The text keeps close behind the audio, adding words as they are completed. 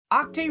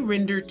Octane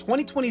Render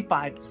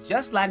 2025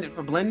 just landed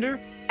for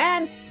Blender,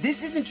 and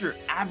this isn't your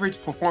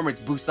average performance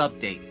boost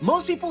update.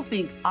 Most people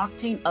think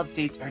Octane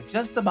updates are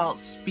just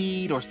about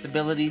speed or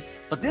stability,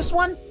 but this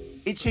one,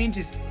 it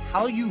changes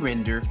how you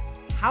render,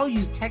 how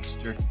you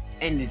texture,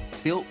 and it's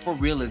built for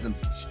realism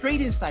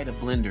straight inside of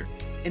Blender.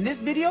 In this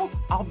video,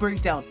 I'll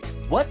break down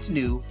what's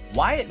new,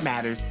 why it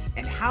matters,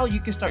 and how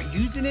you can start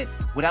using it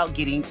without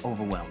getting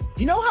overwhelmed.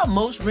 You know how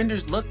most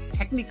renders look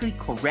technically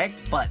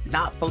correct but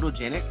not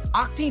photogenic?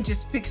 Octane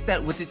just fixed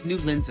that with its new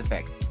lens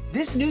effects.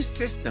 This new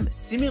system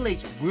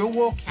simulates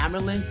real-world camera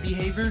lens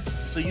behavior,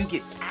 so you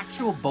get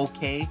actual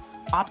bokeh,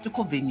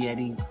 optical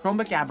vignetting,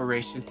 chromic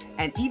aberration,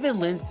 and even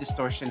lens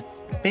distortion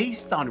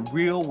based on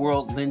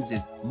real-world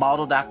lenses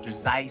modeled after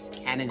Zeiss,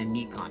 Canon, and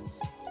Nikon.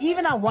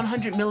 Even on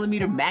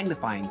 100mm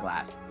magnifying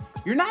glass.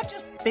 You're not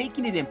just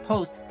faking it in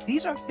post,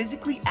 these are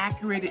physically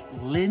accurate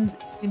lens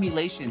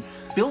simulations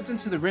built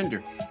into the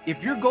render.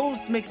 If your goal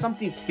is to make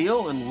something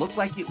feel and look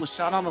like it was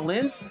shot on a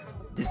lens,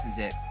 this is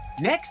it.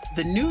 Next,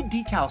 the new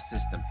decal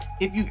system.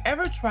 If you've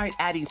ever tried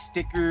adding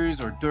stickers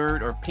or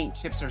dirt or paint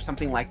chips or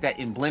something like that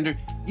in Blender,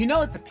 you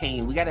know it's a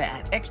pain. We gotta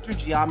add extra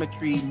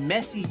geometry,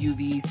 messy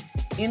UVs,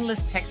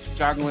 endless texture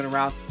juggling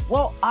around.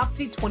 Well,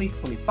 Octane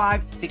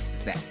 2025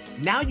 fixes that.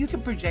 Now you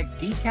can project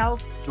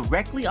decals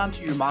directly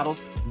onto your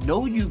models,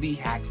 no UV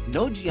hacks,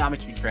 no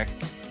geometry tricks.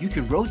 You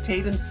can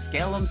rotate them,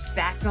 scale them,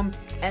 stack them,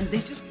 and they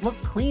just look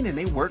clean and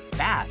they work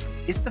fast.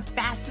 It's the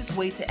fastest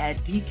way to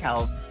add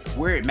decals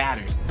where it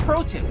matters.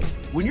 Pro tip,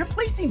 when you're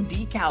placing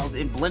decals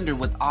in Blender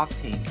with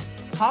Octane,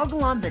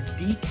 toggle on the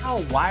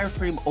decal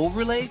wireframe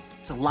overlay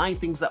to line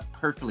things up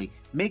perfectly.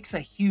 Makes a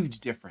huge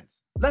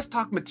difference. Let's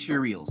talk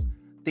materials.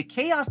 The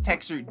Chaos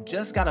texture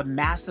just got a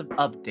massive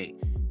update.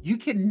 You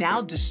can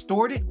now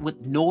distort it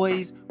with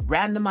noise,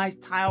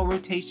 randomize tile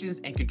rotations,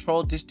 and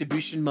control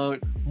distribution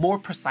mode more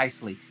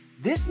precisely.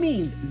 This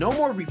means no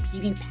more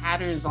repeating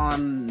patterns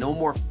on no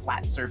more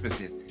flat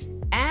surfaces.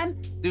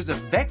 And there's a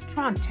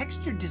Vectron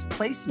texture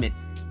displacement.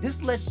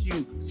 This lets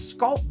you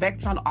sculpt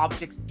Vectron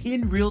objects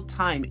in real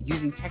time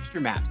using texture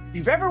maps. If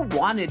you've ever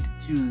wanted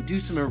to do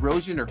some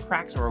erosion or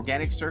cracks or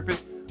organic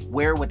surface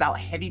where without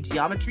heavy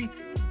geometry,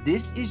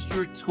 this is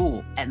your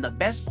tool. And the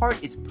best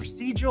part is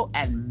procedural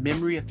and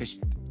memory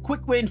efficient.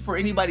 Quick win for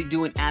anybody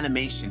doing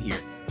animation here.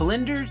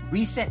 Blender's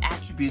reset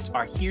attributes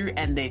are here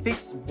and they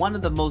fix one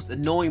of the most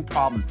annoying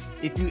problems.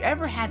 If you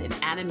ever had an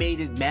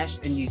animated mesh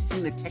and you've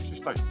seen the texture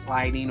start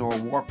sliding or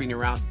warping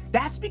around,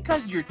 that's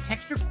because your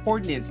texture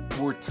coordinates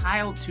were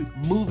tiled to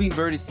moving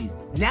vertices.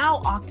 Now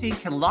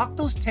Octane can lock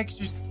those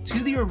textures to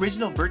the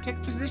original vertex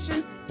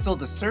position so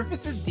the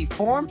surfaces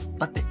deform,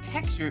 but the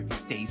texture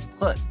stays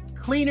put.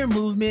 Cleaner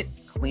movement,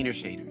 cleaner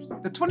shaders.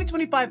 The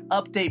 2025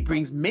 update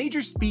brings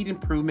major speed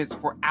improvements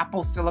for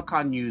Apple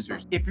Silicon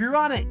users. If you're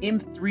on an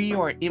M3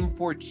 or an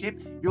M4 chip,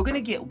 you're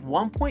gonna get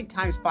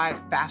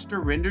 1.5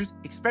 faster renders,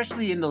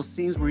 especially in those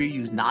scenes where you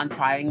use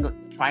non-triangle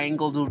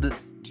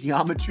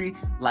geometry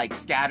like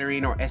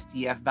scattering or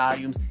SDF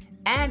volumes.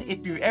 And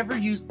if you've ever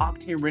used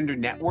Octane Render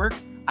Network,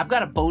 I've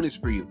got a bonus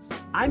for you.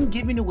 I'm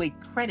giving away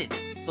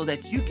credits so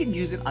that you can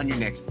use it on your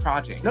next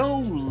project. No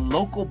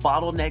local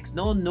bottlenecks,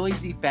 no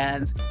noisy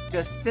fans.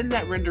 Just send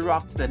that render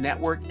off to the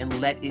network and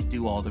let it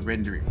do all the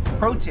rendering.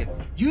 Pro tip,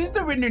 use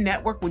the render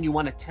network when you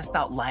want to test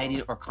out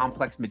lighting or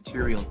complex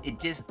materials. It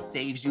just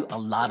saves you a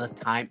lot of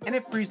time and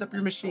it frees up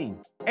your machine.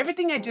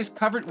 Everything I just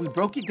covered, we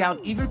broke it down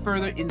even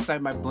further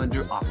inside my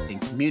Blender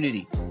Octane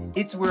community.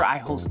 It's where I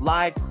host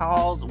live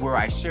calls, where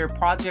I share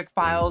project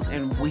files,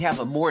 and we have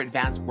a more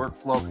advanced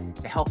workflow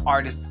to help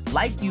artists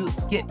like you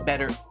get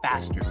better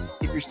faster.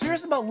 If you're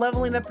serious about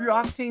leveling up your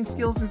Octane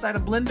skills inside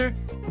of Blender,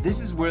 this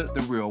is where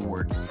the real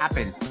work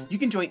happens. You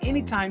can join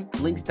anytime,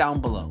 links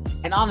down below.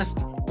 And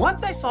honestly,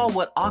 once I saw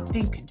what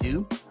Octane could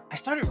do, I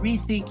started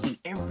rethinking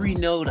every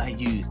node I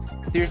use.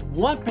 There's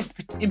one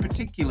in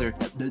particular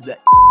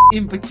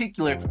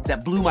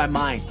that blew my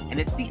mind, and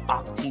it's the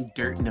Octane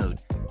Dirt node.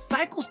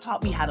 Cycles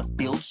taught me how to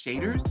build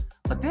shaders,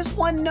 but this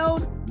one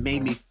node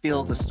made me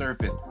feel the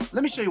surface.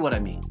 Let me show you what I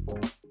mean.